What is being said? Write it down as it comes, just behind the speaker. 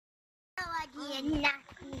Hello, buddy.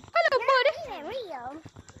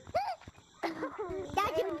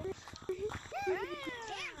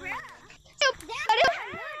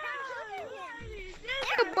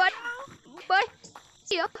 Hello, buddy. Buddy.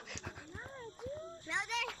 See ya.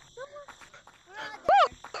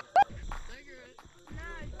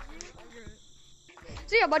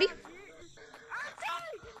 See ya, buddy. Oh!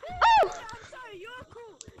 You're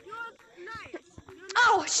cool. You're nice.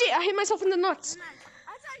 Oh, shit. I hit myself in the nuts.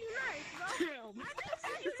 I thought you nice, bro.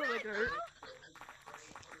 It's so like hurt.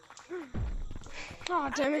 Oh,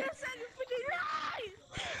 damn it. I said you freaking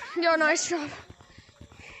nice. Yo, nice job.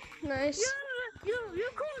 Nice. You're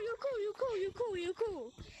cool. You're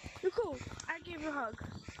cool. I give you a hug.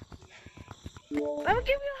 Let me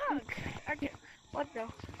give you a hug. What the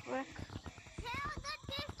frick?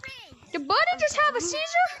 Did buddy just have a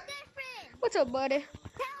seizure? What's up, buddy?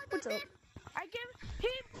 What's up? He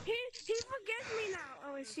forgets me now.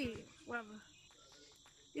 Oh, is she? Whatever.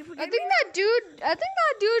 You forget I think that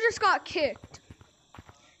dude just got kicked.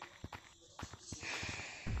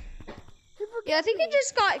 Yeah, I think he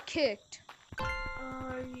just got kicked. Oh,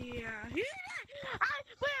 yeah. Wait,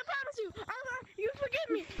 I promise you. You forget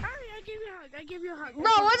me. I give you a hug. Bro,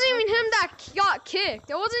 it wasn't even him that got kicked.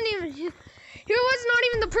 It wasn't even him. He was not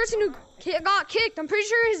even the person who got kicked. I'm pretty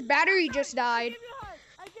sure his battery just died.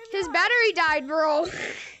 His battery died, bro.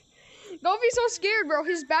 Don't be so scared, bro.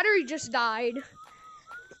 His battery just died.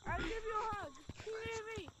 I'll give you a hug.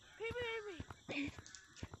 PBAV. I'll give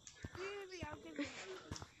you a hug.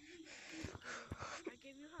 I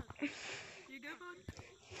give you a hug. You good, bud?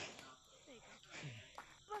 There you go.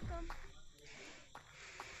 Welcome.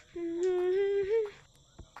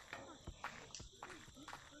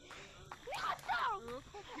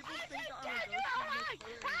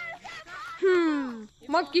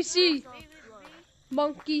 Monkey see.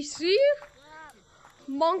 Monkey see.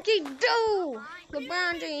 Monkey do.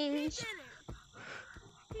 LeBron James.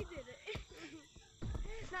 He did it.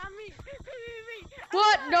 Not me.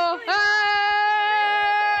 What the heck?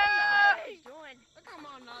 Come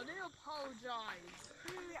on now, they apologize.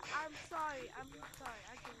 I'm sorry. I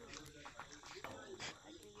give you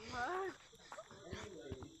a hug.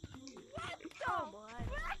 What the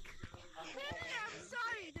frick? I'm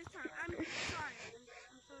sorry this time. I'm sorry.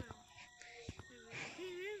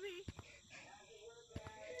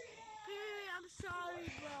 I'm sorry,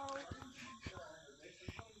 bro.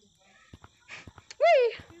 Wee.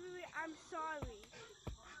 I'm sorry.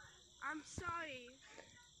 I'm sorry,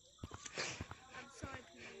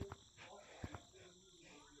 Pee-wee.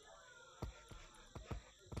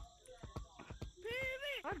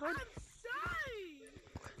 Pee-wee, I'm sorry.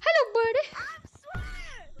 Hello, buddy. I'm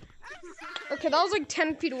sorry. Okay, that was like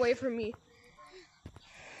 10 feet away from me.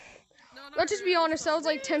 Let's just be honest, that was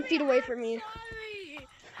like 10 feet away from me. I'm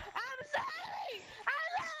sorry. I'm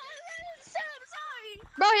sorry.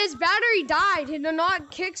 Bro, his battery died. He did not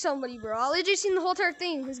kick somebody, bro. I legit seen the whole entire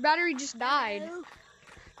thing. His battery just died.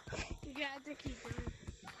 You got to keep it.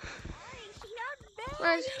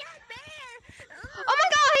 Nice. Oh my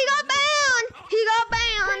god, he got banned! He got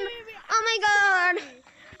banned! Oh my god!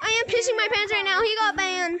 I am pissing my pants right now. He got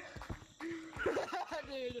banned.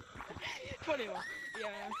 Dude. Funny one.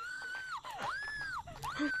 Yeah.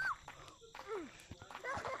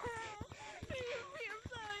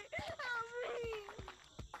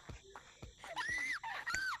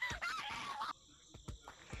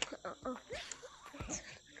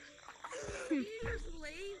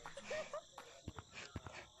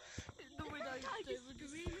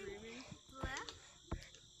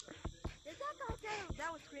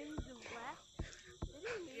 That was screaming to the left.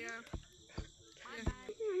 Yeah.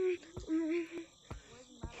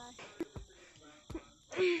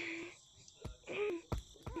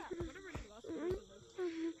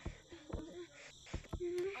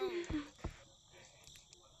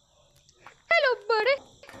 Hello, buddy.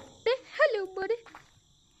 Hello, buddy.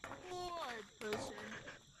 What person?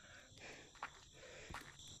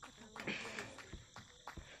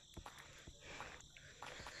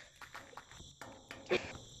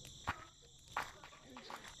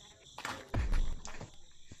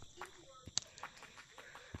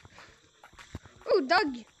 Ooh,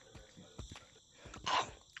 Doug.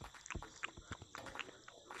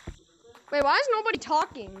 Wait, why is nobody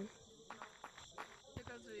talking?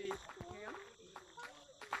 Because we can.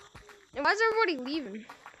 And why is everybody leaving?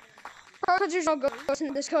 Probably because there's no ghosts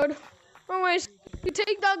in this code. Anyways, you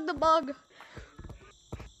take Doug the bug.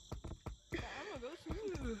 I'm gonna go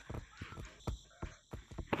through.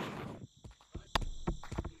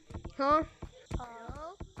 Huh?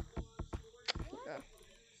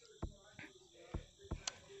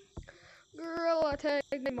 Gorilla Tag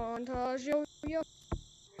montage, yo yo.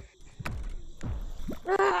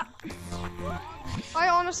 Ah. I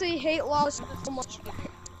honestly hate lava so much.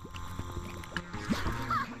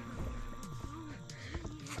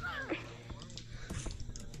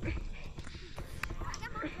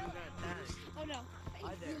 Oh no.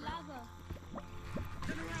 Lava.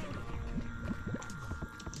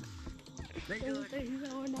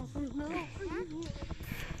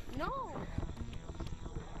 No.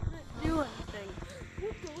 Do anything.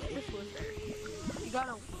 This was there. You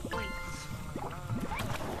gotta wait.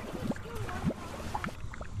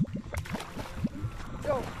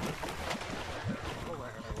 Go.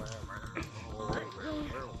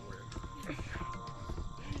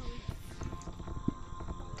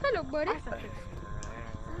 Hello, buddy.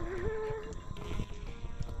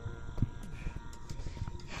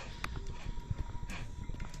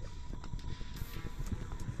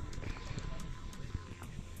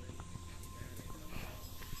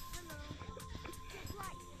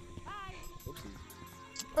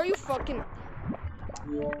 Are you fucking...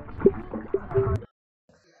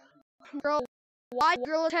 Bro, why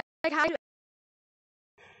Gorilla Tag? How do...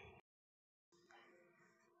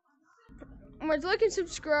 Like and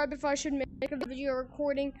subscribe if I should make a video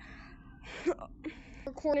recording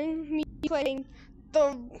me playing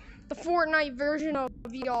the Fortnite version of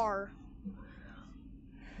VR.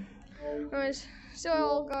 Anyways,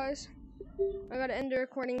 so guys, I gotta end the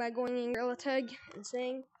recording by going in Gorilla Tag and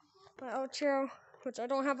saying my outro, which I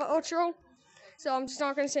don't have an outro, so I'm just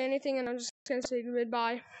not gonna say anything, and I'm just gonna say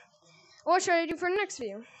goodbye. What should I do for the next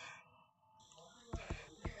video?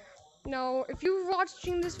 Now, if you're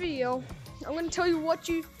watching this video, I'm gonna tell you what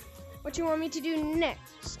you want me to do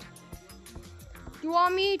next. You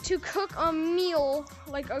want me to cook a meal,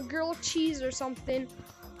 like a grilled cheese or something,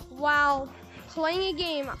 while playing a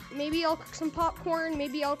game. Maybe I'll cook some popcorn,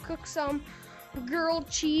 maybe I'll cook some grilled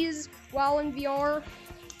cheese while in VR.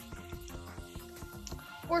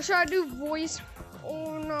 Or should I do voice?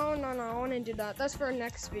 Oh, no, I wanna do that. That's for our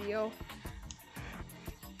next video.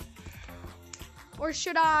 Or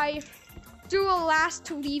should I do a last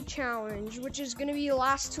to leave challenge, which is gonna be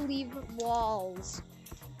last to leave walls?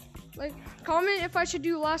 Like, comment if I should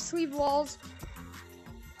do last to leave walls,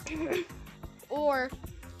 or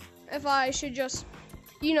if I should just,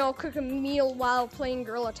 you know, cook a meal while playing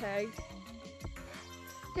Gorilla Tag.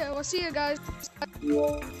 Okay, we'll see you guys.